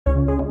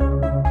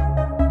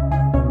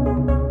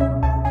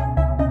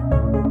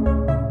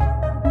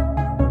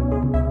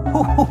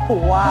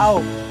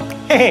Wow.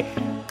 Hey,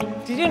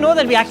 did you know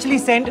that we actually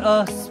sent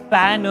a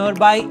spanner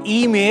by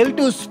email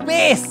to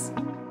space?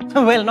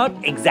 Well, not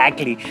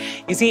exactly.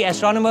 You see,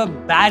 astronomer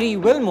Barry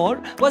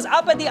Wilmore was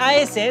up at the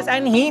ISS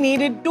and he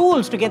needed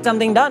tools to get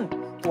something done.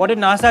 What did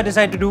NASA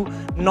decide to do?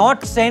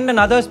 Not send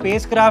another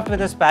spacecraft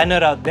with a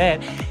spanner out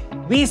there.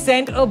 We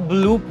sent a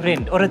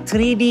blueprint or a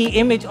 3D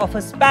image of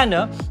a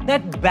spanner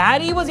that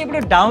Barry was able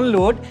to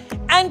download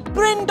and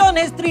print on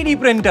his 3D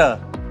printer.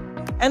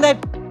 And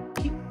that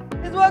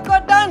his work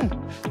got done.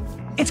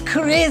 It's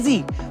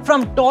crazy.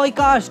 From toy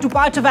cars to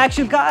parts of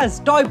actual cars,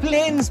 toy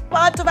planes,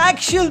 parts of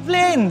actual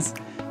planes,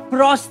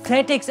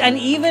 prosthetics and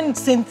even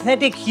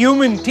synthetic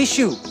human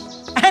tissue,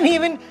 and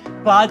even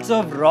parts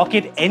of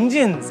rocket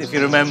engines, if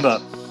you remember,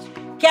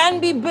 can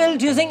be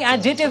built using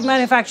additive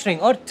manufacturing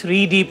or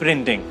 3D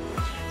printing.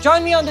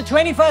 Join me on the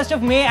 21st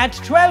of May at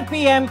 12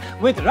 p.m.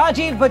 with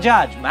Rajiv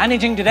Bajaj,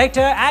 Managing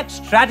Director at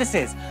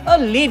Stratasys, a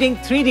leading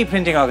 3D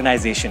printing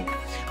organization,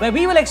 where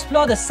we will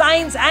explore the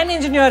science and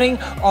engineering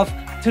of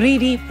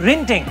 3D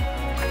printing.